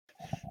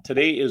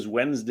Today is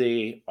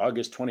Wednesday,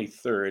 August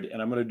 23rd,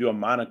 and I'm going to do a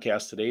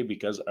monocast today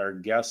because our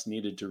guest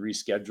needed to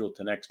reschedule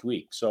to next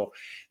week. So,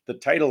 the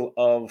title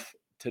of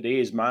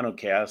today's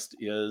monocast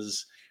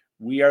is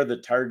We Are the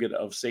Target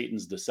of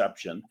Satan's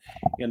Deception.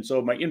 And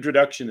so, my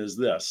introduction is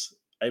this.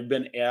 I've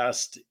been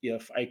asked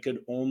if I could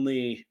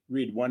only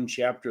read one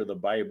chapter of the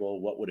Bible,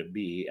 what would it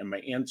be? And my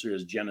answer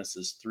is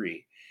Genesis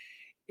 3.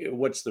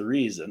 What's the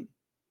reason?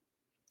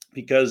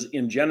 Because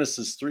in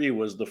Genesis 3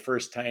 was the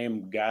first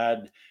time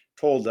God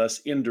told us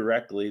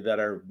indirectly that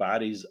our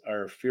bodies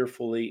are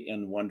fearfully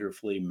and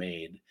wonderfully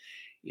made.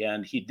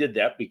 And he did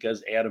that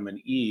because Adam and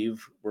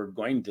Eve were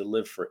going to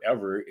live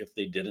forever if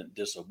they didn't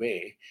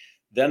disobey.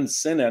 Then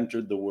sin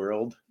entered the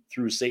world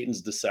through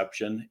Satan's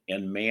deception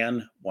and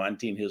man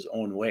wanting his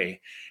own way.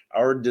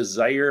 Our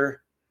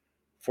desire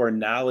for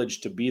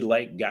knowledge to be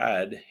like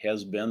God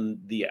has been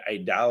the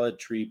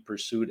idolatry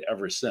pursued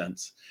ever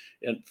since.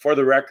 And for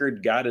the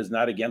record, God is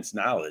not against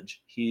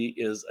knowledge. He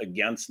is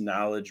against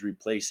knowledge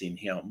replacing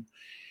him.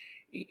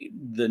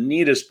 The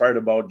neatest part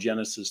about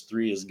Genesis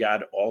 3 is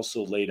God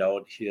also laid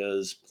out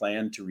his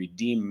plan to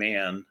redeem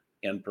man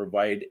and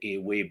provide a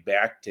way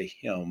back to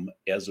him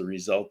as a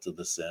result of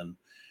the sin,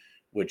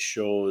 which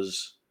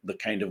shows the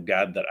kind of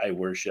God that I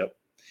worship.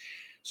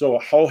 So,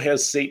 how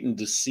has Satan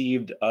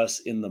deceived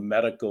us in the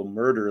medical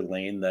murder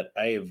lane that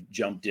I have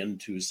jumped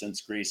into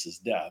since Grace's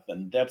death?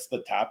 And that's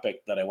the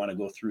topic that I want to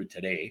go through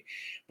today.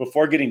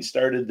 Before getting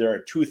started, there are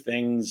two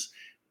things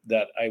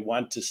that I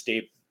want to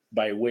state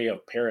by way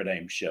of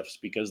paradigm shifts,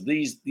 because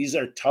these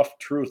are tough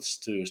truths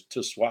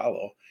to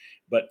swallow.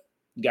 But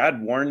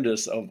God warned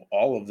us of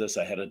all of this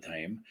ahead of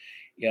time.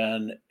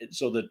 And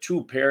so the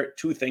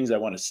two things I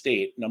want to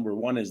state. Number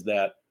one is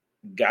that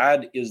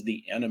God is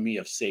the enemy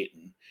of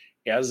Satan.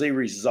 As a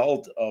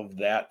result of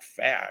that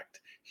fact,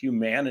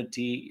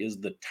 humanity is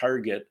the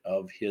target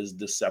of his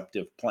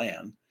deceptive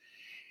plan.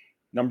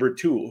 Number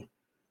two,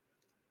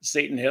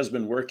 Satan has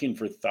been working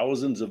for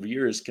thousands of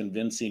years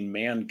convincing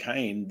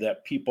mankind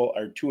that people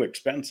are too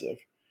expensive.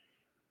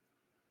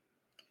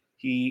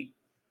 He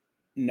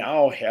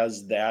now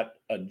has that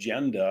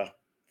agenda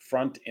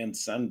front and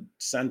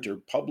center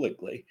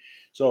publicly.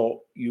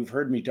 So you've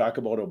heard me talk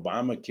about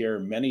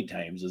Obamacare many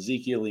times.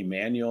 Ezekiel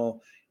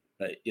Emanuel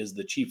is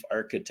the chief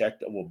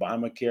architect of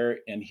Obamacare,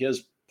 and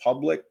his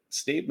public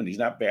statement, he's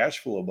not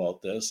bashful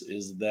about this,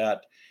 is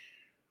that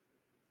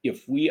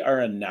if we are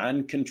a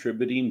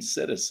non-contributing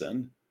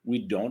citizen, we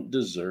don't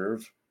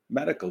deserve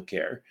medical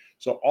care.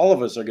 So all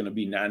of us are going to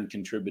be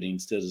non-contributing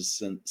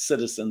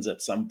citizens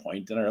at some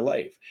point in our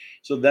life.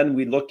 So then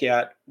we look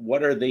at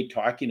what are they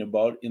talking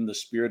about in the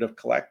spirit of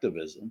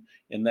collectivism,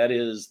 and that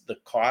is the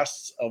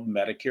costs of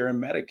Medicare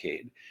and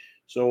Medicaid.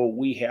 So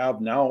we have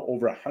now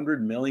over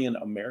 100 million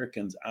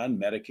Americans on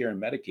Medicare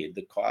and Medicaid.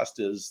 The cost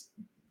is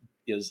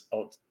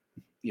out,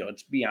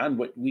 it's beyond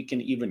what we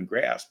can even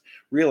grasp.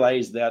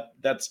 Realize that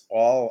that's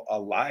all a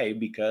lie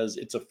because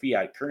it's a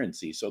fiat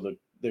currency, so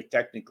there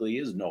technically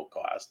is no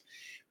cost.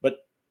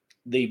 But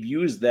they've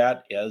used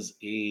that as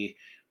a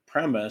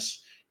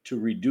premise to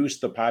reduce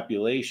the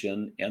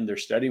population, and they're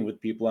studying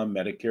with people on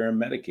Medicare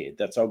and Medicaid.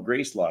 That's how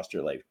Grace lost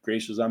her life.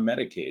 Grace was on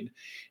Medicaid.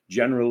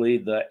 Generally,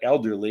 the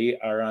elderly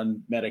are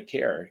on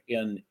Medicare.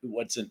 And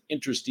what's an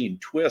interesting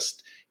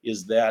twist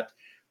is that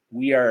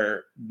we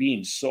are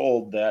being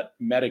sold that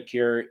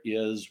Medicare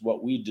is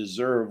what we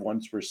deserve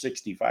once we're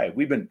 65.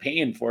 We've been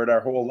paying for it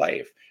our whole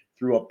life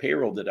through a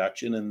payroll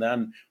deduction, and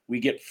then we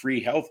get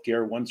free health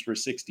care once we're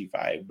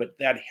 65. But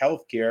that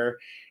health care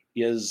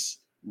is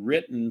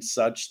written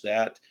such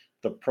that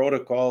the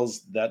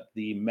protocols that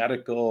the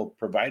medical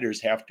providers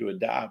have to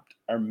adopt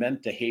are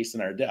meant to hasten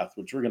our death,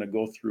 which we're going to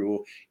go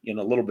through in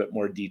a little bit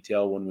more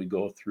detail when we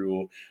go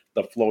through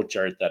the flow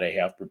chart that I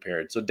have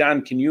prepared. So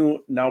Don, can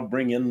you now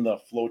bring in the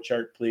flow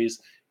chart,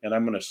 please? And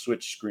I'm going to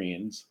switch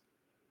screens.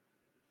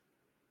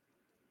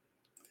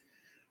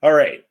 All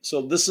right,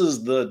 so this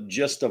is the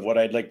gist of what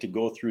I'd like to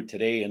go through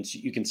today. And so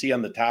you can see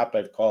on the top,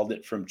 I've called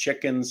it From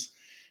Chickens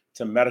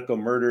to Medical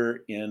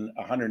Murder in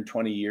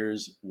 120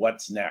 Years,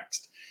 What's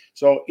Next?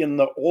 So in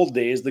the old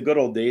days, the good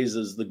old days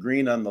is the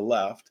green on the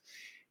left.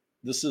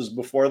 This is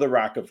before the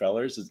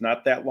Rockefellers. It's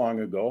not that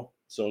long ago.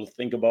 So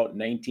think about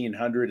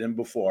 1900 and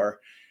before.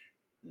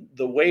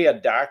 The way a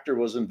doctor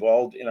was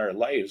involved in our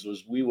lives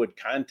was we would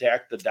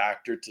contact the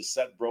doctor to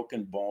set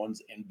broken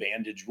bones and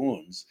bandage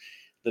wounds.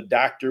 The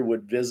doctor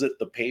would visit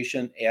the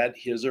patient at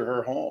his or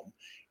her home,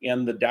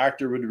 and the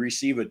doctor would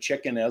receive a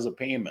chicken as a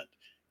payment.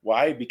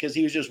 Why? Because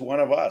he was just one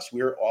of us.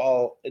 We're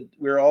all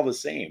the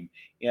same,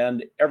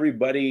 and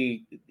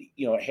everybody,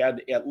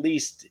 had at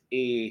least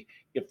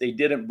if they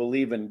didn't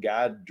believe in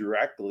God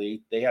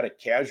directly, they had a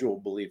casual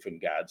belief in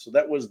God. So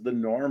that was the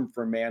norm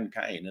for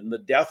mankind. And the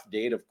death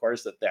date, of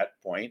course, at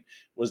that point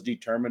was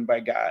determined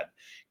by God.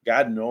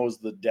 God knows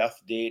the death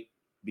date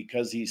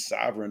because he's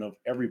sovereign of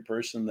every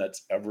person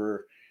that's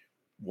ever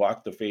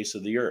walked the face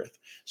of the earth.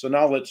 So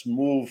now let's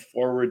move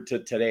forward to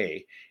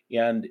today.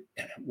 And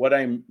what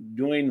I'm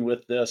doing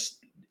with this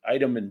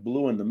item in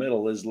blue in the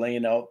middle is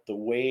laying out the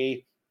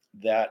way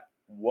that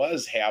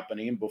was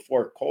happening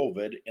before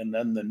COVID, and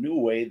then the new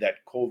way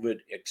that COVID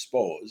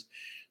exposed.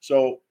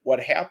 So,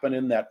 what happened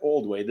in that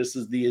old way, this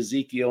is the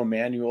Ezekiel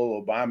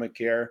manual,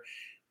 Obamacare.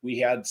 We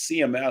had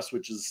CMS,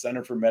 which is the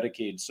Center for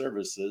Medicaid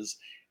Services,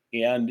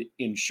 and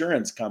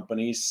insurance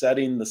companies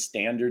setting the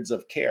standards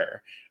of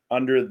care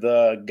under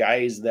the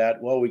guise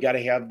that, well, we got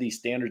to have these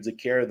standards of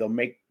care. They'll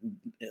make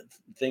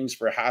things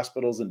for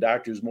hospitals and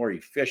doctors more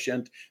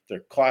efficient. They're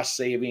cost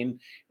saving,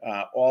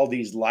 all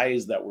these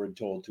lies that were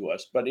told to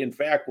us. But in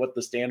fact, what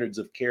the standards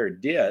of care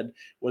did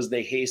was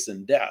they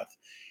hastened death.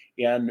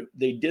 And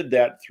they did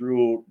that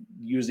through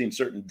using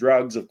certain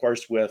drugs. Of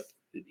course, with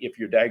if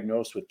you're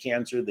diagnosed with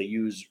cancer, they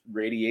use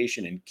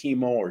radiation and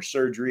chemo or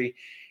surgery.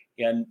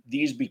 And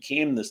these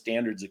became the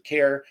standards of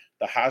care.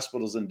 The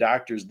hospitals and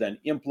doctors then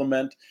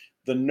implement.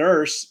 The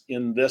nurse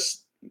in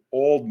this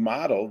old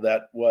model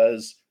that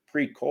was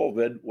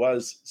pre-COVID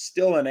was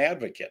still an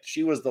advocate.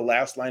 She was the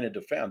last line of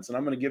defense. And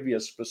I'm going to give you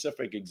a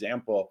specific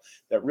example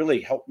that really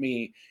helped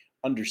me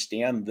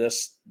understand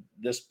this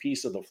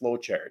piece of the flow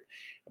chart.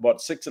 About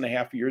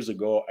 6.5 years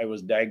ago, I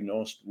was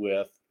diagnosed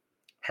with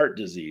heart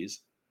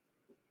disease.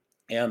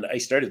 And I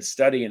started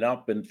studying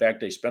up. In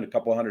fact, I spent a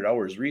couple hundred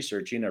hours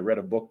researching. I read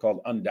a book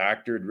called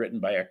Undoctored, written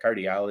by a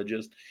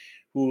cardiologist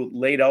who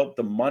laid out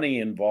the money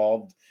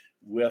involved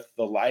with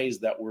the lies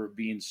that were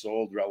being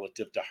sold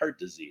relative to heart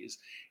disease.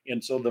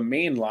 And so the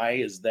main lie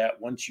is that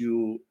once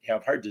you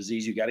have heart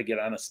disease, you got to get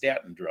on a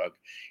statin drug.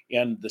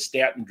 And the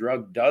statin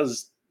drug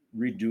does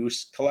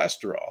reduce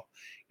cholesterol.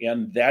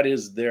 And that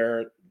is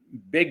their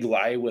big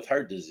lie with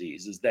heart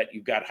disease, is that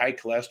you've got high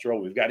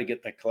cholesterol. We've got to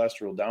get that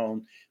cholesterol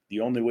down.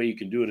 The only way you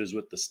can do it is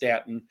with the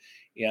statin.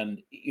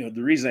 And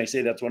the reason I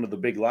say that's one of the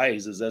big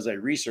lies is, as I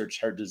researched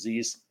heart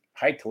disease,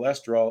 high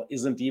cholesterol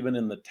isn't even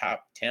in the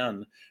top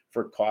 10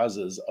 for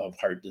causes of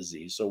heart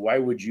disease. So why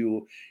would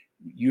you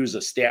use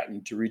a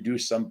statin to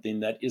reduce something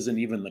that isn't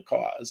even the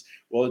cause?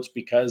 Well, it's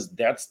because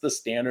that's the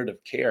standard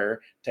of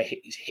care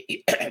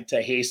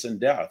to hasten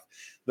death.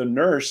 The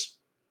nurse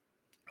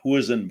who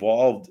was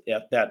involved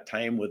at that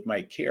time with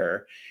my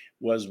care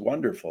was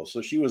wonderful.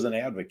 So she was an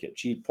advocate.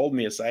 She pulled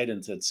me aside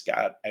and said,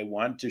 Scott, I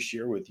want to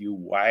share with you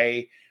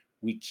why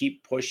we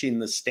keep pushing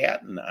the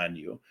statin on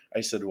you. I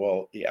said,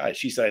 well, yeah.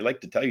 She said, I'd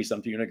like to tell you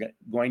something you're not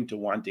going to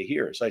want to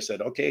hear. So I said,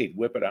 okay,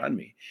 whip it on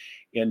me.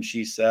 And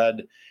she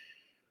said,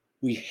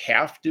 we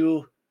have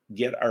to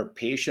get our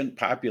patient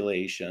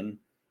population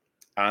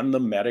on the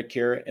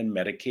Medicare and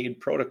Medicaid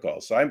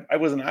protocol. So I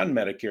wasn't on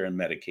Medicare and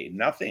Medicaid,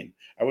 nothing.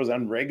 I was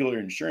on regular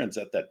insurance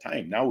at that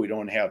time. Now we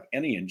don't have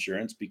any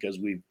insurance because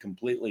we've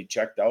completely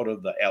checked out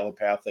of the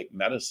allopathic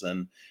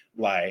medicine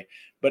lie.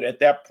 But at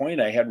that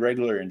point, I had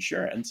regular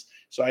insurance.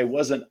 So I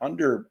wasn't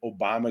under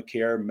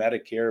Obamacare,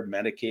 Medicare,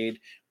 Medicaid,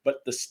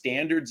 but the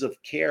standards of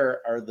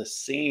care are the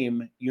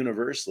same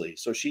universally.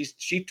 So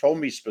she told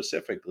me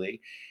specifically,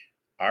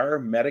 our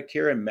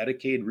Medicare and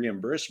Medicaid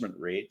reimbursement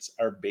rates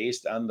are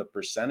based on the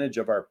percentage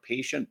of our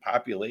patient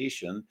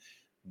population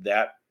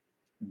that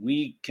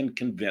we can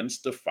convince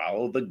to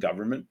follow the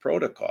government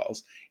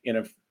protocols. And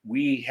if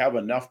we have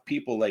enough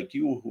people like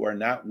you who are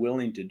not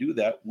willing to do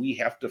that, we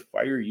have to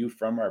fire you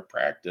from our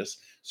practice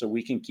so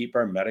we can keep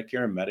our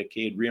Medicare and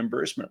Medicaid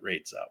reimbursement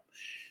rates up.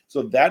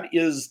 So that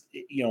is,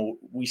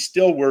 we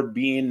still were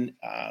being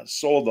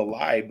sold a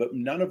lie, but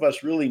none of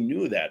us really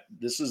knew that.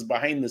 This is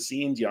behind the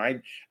scenes.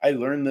 I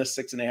learned this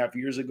 6.5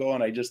 years ago,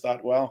 and I just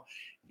thought, well,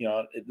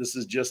 this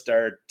is just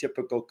our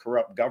typical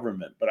corrupt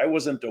government. But I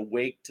wasn't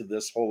awake to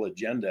this whole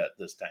agenda at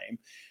this time.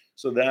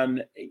 So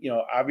then,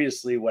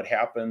 obviously what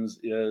happens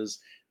is,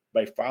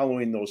 by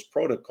following those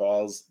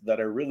protocols that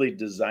are really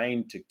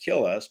designed to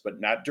kill us, but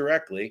not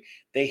directly,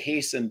 they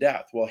hasten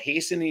death. Well,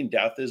 hastening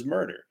death is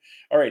murder.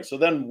 All right, so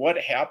then what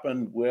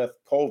happened with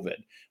COVID?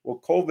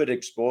 Well, COVID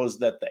exposed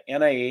that the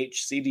NIH,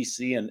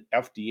 CDC, and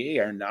FDA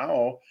are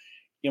now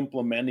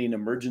implementing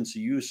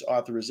emergency use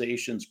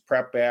authorizations,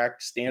 PrEP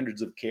Act,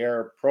 standards of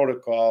care,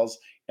 protocols,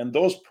 and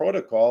those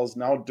protocols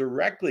now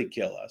directly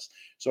kill us.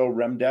 So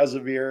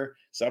remdesivir,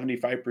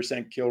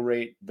 75% kill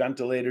rate,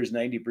 ventilators,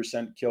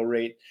 90% kill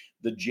rate.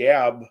 The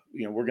jab,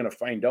 we're going to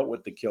find out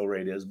what the kill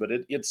rate is, but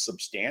it's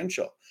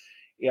substantial.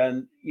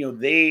 And,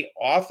 they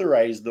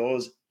authorize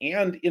those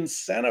and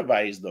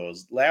incentivize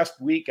those.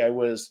 Last week, I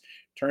was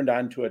turned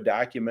on to a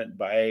document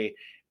by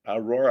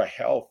Aurora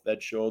Health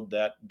that showed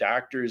that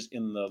doctors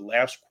in the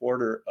last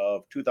quarter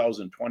of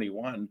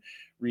 2021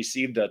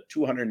 received a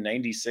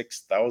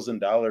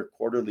 $296,000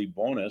 quarterly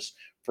bonus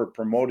for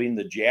promoting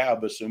the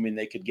jab, assuming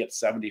they could get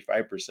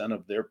 75%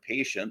 of their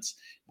patients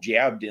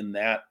jabbed in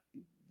that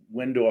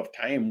window of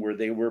time where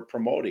they were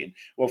promoting.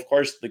 Well, of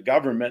course, the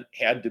government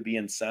had to be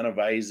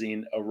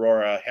incentivizing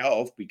Aurora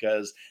Health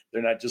because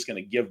they're not just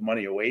going to give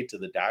money away to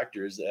the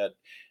doctors at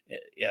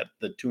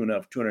the tune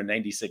of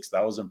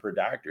 $296,000 per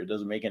doctor. It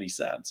doesn't make any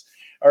sense.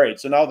 All right,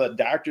 so now the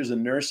doctors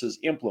and nurses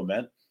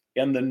implement,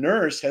 and the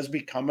nurse has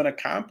become an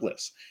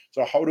accomplice.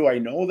 So how do I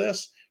know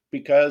this?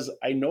 Because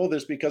I know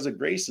this because of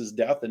Grace's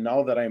death, and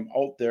now that I'm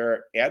out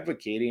there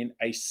advocating,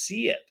 I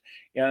see it.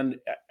 And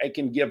I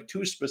can give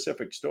two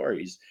specific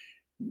stories.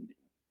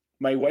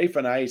 my wife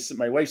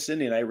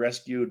Cindy and I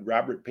rescued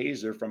Robert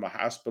Pazer from a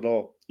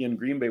hospital in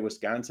Green Bay,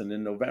 Wisconsin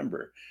in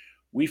November.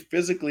 We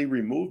physically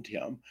removed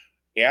him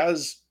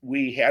as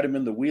we had him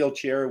in the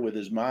wheelchair with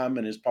his mom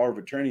and his power of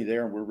attorney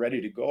there, and we're ready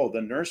to go.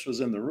 The nurse was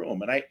in the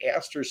room, and I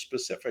asked her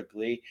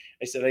specifically.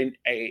 I said,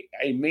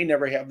 I may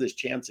never have this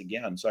chance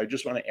again, so I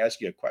just want to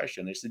ask you a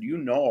question. I said, you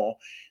know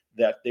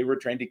that they were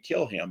trying to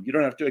kill him. You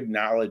don't have to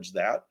acknowledge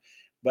that,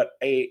 but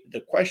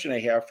the question I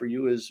have for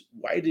you is,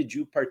 why did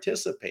you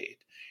participate?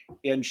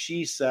 And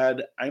she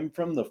said, I'm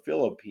from the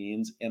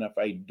Philippines, and if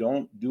I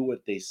don't do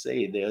what they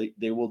say,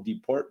 they will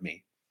deport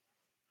me.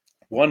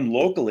 One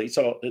locally,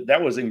 so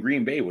that was in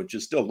Green Bay, which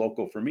is still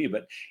local for me,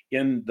 but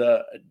in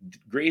the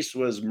Grace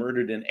was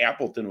murdered in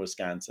Appleton,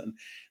 Wisconsin.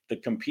 The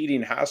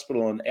competing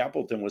hospital in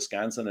Appleton,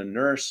 Wisconsin, a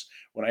nurse,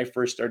 when I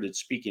first started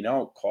speaking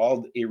out,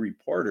 called a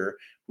reporter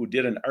who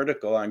did an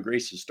article on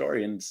Grace's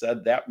story and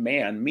said, that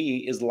man,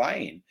 me, is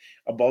lying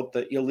about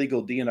the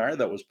illegal DNR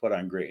that was put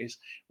on Grace.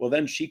 Well,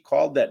 then she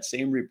called that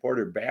same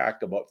reporter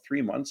back about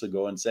 3 months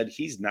ago and said,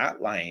 he's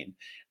not lying.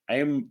 I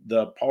am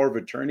the power of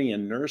attorney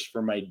and nurse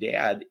for my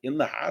dad in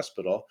the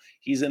hospital.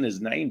 He's in his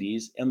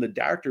 90s, and the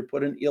doctor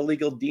put an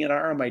illegal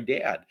DNR on my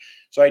dad.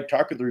 So I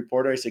talked with the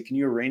reporter. I said, can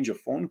you arrange a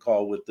phone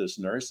call with this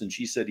nurse? And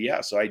she said, yeah.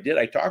 So I did.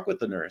 I talked with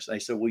the nurse. And I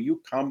said, will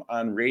you come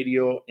on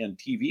radio and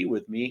TV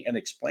with me and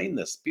explain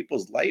this?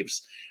 People's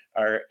lives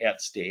are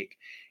at stake.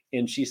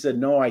 And she said,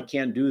 no, I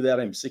can't do that.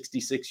 I'm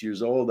 66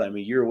 years old. I'm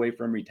a year away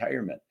from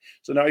retirement.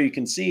 So now you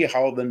can see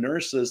how the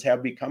nurses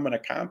have become an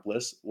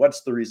accomplice. What's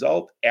the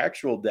result?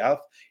 Actual death,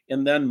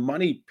 and then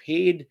money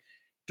paid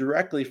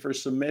directly for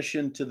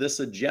submission to this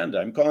agenda.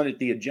 I'm calling it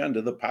the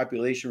agenda, the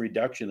population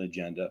reduction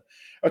agenda.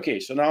 Okay,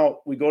 so now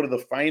we go to the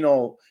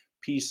final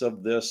piece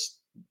of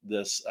this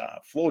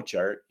flow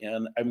chart,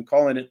 and I'm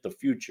calling it the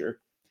future.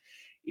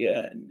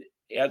 And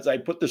as I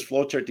put this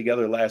flowchart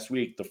together last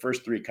week, the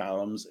first three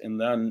columns, and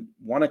then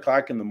 1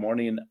 o'clock in the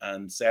morning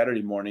on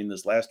Saturday morning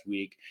this last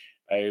week,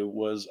 I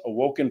was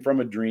awoken from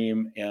a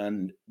dream,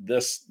 and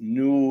this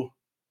new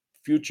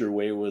future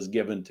way was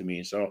given to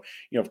me. So,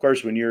 of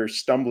course, when you're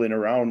stumbling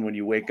around, when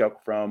you wake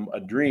up from a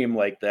dream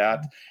like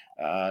that,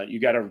 you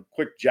got to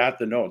quick jot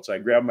the notes. I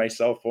grabbed my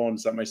cell phone,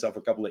 sent myself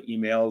a couple of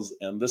emails,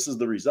 and this is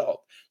the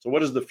result. So, what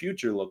does the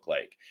future look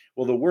like?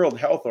 Well, the World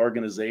Health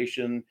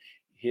Organization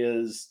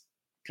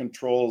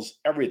controls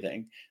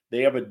everything.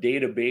 They have a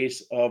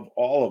database of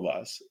all of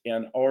us,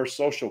 and our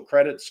social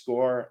credit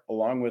score,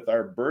 along with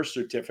our birth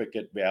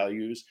certificate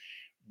values,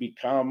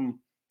 become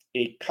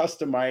a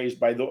customized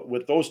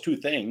with those two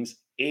things.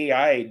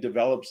 AI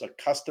develops a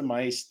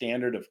customized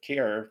standard of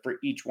care for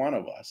each one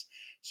of us.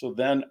 So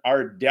then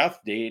our death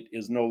date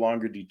is no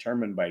longer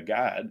determined by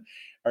God.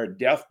 Our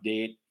death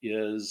date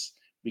is,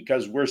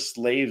 because we're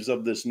slaves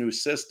of this new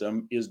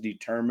system, is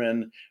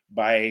determined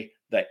by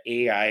the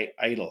AI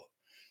idol.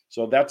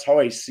 So that's how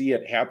I see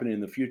it happening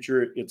in the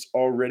future. It's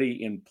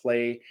already in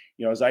play.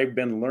 As I've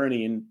been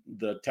learning,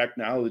 the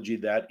technology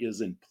that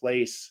is in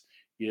place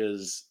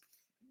is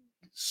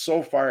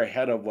so far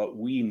ahead of what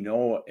we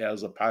know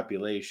as a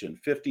population,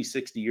 50,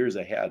 60 years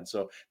ahead.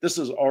 So this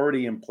is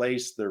already in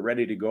place. They're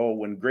ready to go.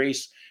 When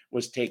Grace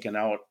was taken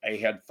out, I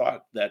had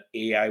thought that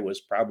AI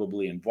was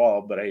probably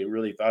involved, but I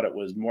really thought it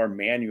was more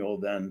manual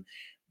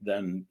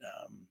than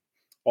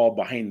all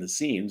behind the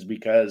scenes,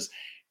 because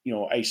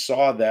I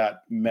saw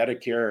that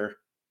Medicaid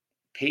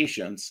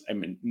patients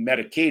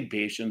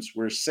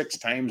were 6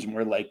 times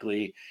more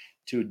likely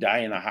to die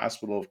in a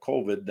hospital of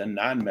COVID than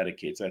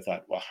non-Medicaid. So I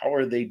thought, well, how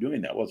are they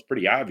doing that? Well, it's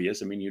pretty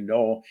obvious.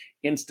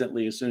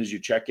 Instantly, as soon as you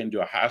check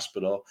into a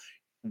hospital,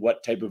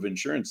 what type of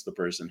insurance the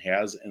person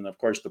has. And of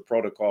course, the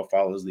protocol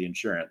follows the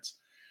insurance.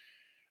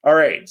 All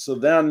right. So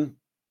then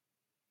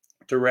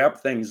to wrap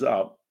things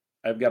up,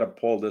 I've got to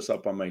pull this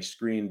up on my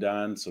screen,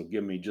 Don. So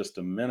give me just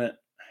a minute.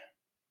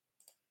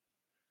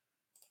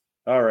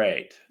 All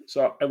right.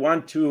 So I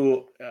want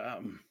to,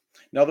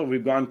 now that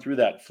we've gone through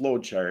that flow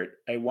chart,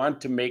 I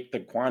want to make the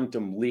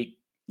quantum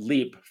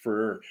leap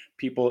for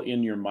people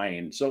in your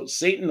mind. So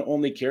Satan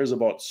only cares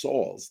about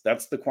souls.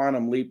 That's the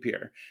quantum leap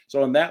here.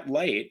 So in that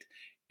light,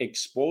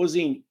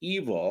 exposing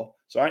evil.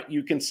 So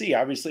you can see,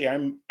 obviously,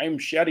 I'm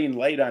shedding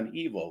light on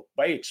evil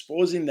by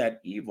exposing that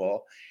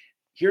evil.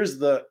 Here's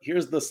the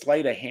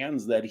sleight of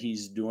hands that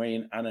he's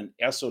doing on an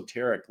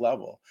esoteric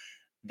level.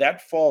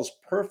 That falls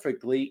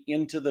perfectly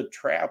into the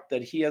trap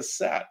that he has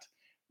set.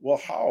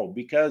 Well, how?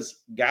 Because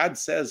God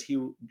says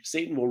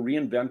Satan will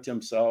reinvent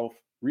himself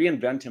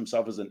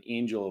as an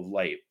angel of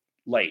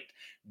light,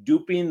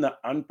 duping the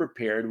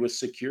unprepared with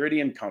security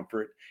and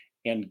comfort,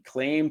 and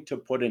claim to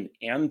put an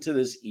end to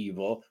this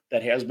evil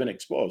that has been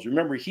exposed.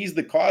 Remember, he's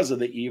the cause of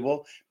the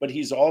evil, but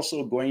he's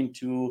also going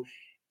to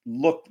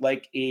look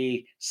like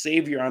a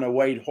savior on a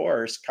white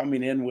horse,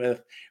 coming in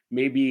with,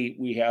 maybe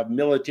we have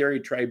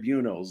military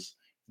tribunals,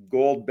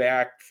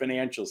 gold-backed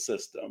financial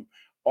system,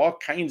 all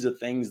kinds of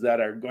things that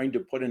are going to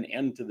put an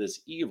end to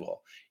this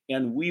evil.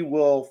 And we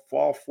will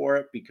fall for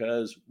it,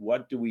 because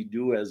what do we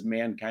do as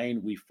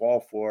mankind? We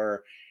fall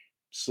for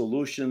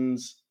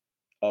solutions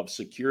of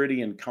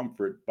security and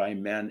comfort by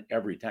men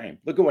every time.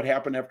 Look at what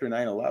happened after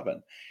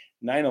 9/11.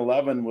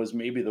 9/11 was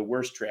maybe the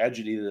worst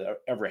tragedy that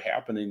ever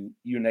happened in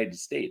the United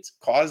States,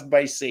 caused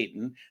by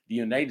Satan. The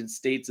United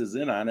States is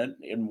in on it.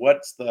 And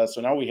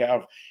so now we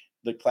have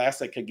the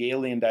classic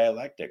Hegelian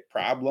dialectic: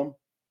 problem,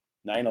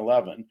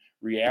 9/11,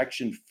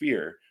 reaction,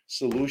 fear,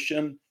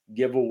 solution,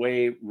 give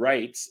away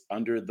rights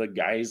under the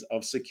guise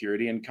of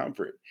security and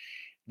comfort.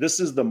 This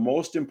is the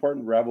most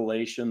important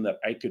revelation that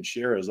I could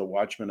share as a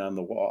watchman on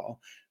the wall.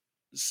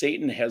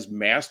 Satan has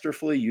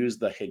masterfully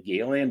used the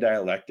Hegelian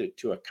dialectic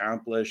to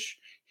accomplish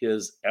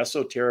his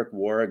esoteric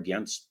war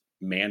against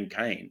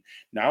mankind.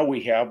 Now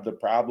we have the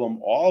problem,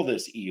 all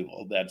this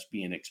evil that's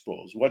being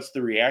exposed. What's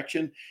the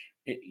reaction?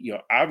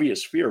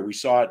 Obvious fear. We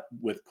saw it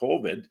with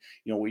COVID.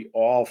 We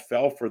all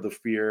fell for the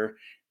fear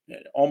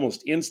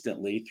almost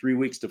instantly, 3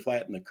 weeks to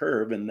flatten the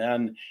curve. And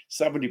then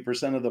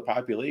 70% of the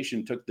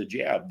population took the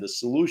jab. The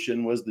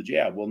solution was the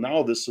jab. Well,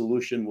 now the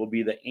solution will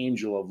be the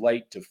angel of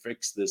light to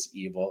fix this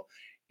evil.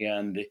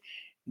 And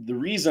the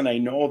reason I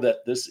know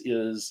that this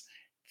is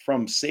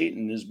from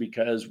Satan is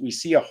because we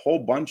see a whole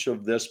bunch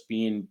of this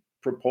being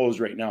proposed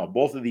right now.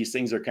 Both of these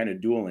things are kind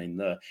of dueling.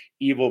 The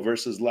evil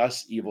versus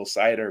less evil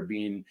side are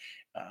being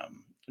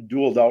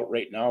dueled out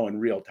right now in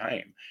real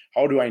time.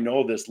 How do I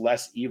know this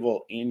less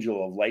evil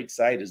angel of light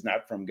side is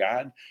not from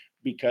God?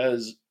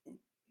 Because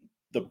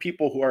the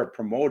people who are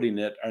promoting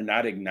it are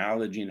not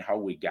acknowledging how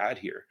we got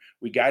here.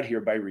 We got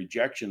here by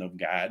rejection of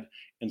God.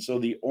 And so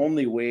the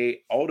only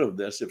way out of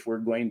this, if we're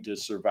going to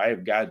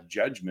survive God's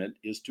judgment,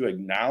 is to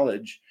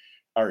acknowledge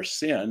our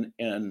sin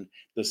and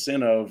the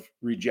sin of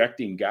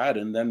rejecting God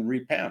and then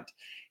repent.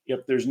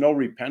 If there's no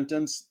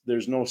repentance,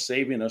 there's no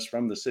saving us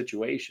from the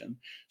situation.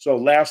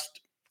 So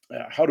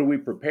how do we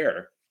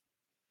prepare?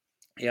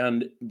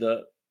 And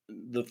the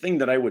thing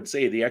that I would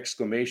say, the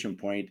exclamation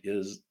point,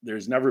 is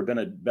there's never been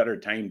a better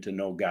time to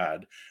know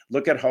God.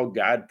 Look at how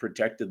God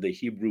protected the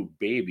Hebrew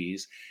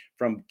babies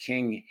from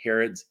King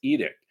Herod's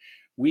edict.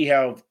 We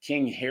have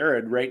King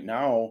Herod right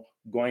now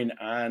going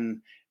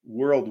on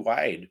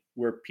worldwide,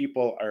 where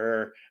people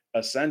are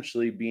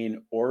essentially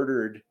being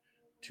ordered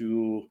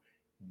to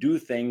do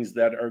things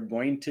that are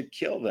going to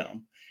kill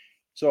them.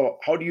 So,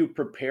 how do you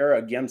prepare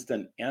against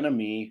an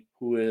enemy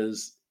who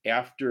is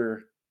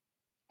after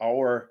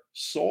our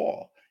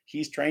soul?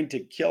 He's trying to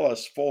kill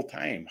us full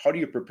time. How do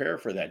you prepare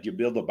for that? Do you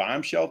build a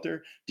bomb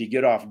shelter? Do you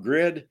get off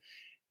grid?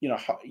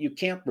 You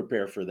can't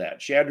prepare for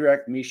that.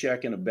 Shadrach,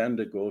 Meshach, and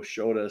Abednego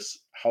showed us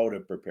how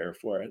to prepare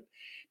for it.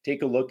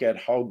 Take a look at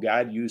how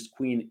God used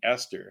Queen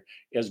Esther.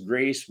 As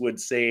Grace would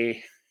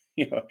say,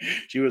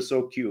 she was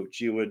so cute.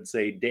 She would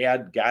say,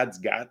 "Dad, God's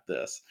got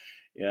this."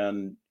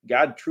 And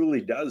God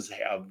truly does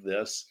have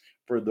this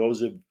for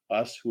those of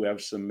us who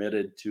have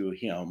submitted to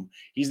him.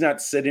 He's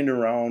not sitting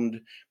around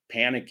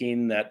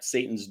panicking that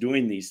Satan's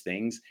doing these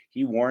things.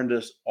 He warned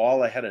us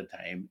all ahead of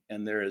time,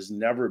 and there has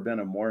never been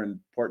a more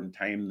important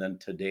time than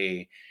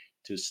today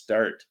to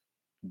start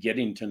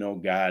getting to know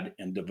God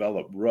and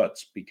develop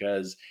roots,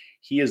 because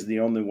he is the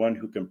only one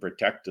who can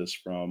protect us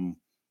from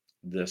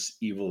this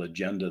evil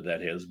agenda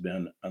that has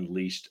been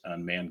unleashed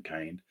on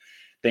mankind.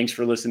 Thanks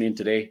for listening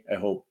today. I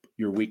hope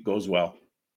your week goes well.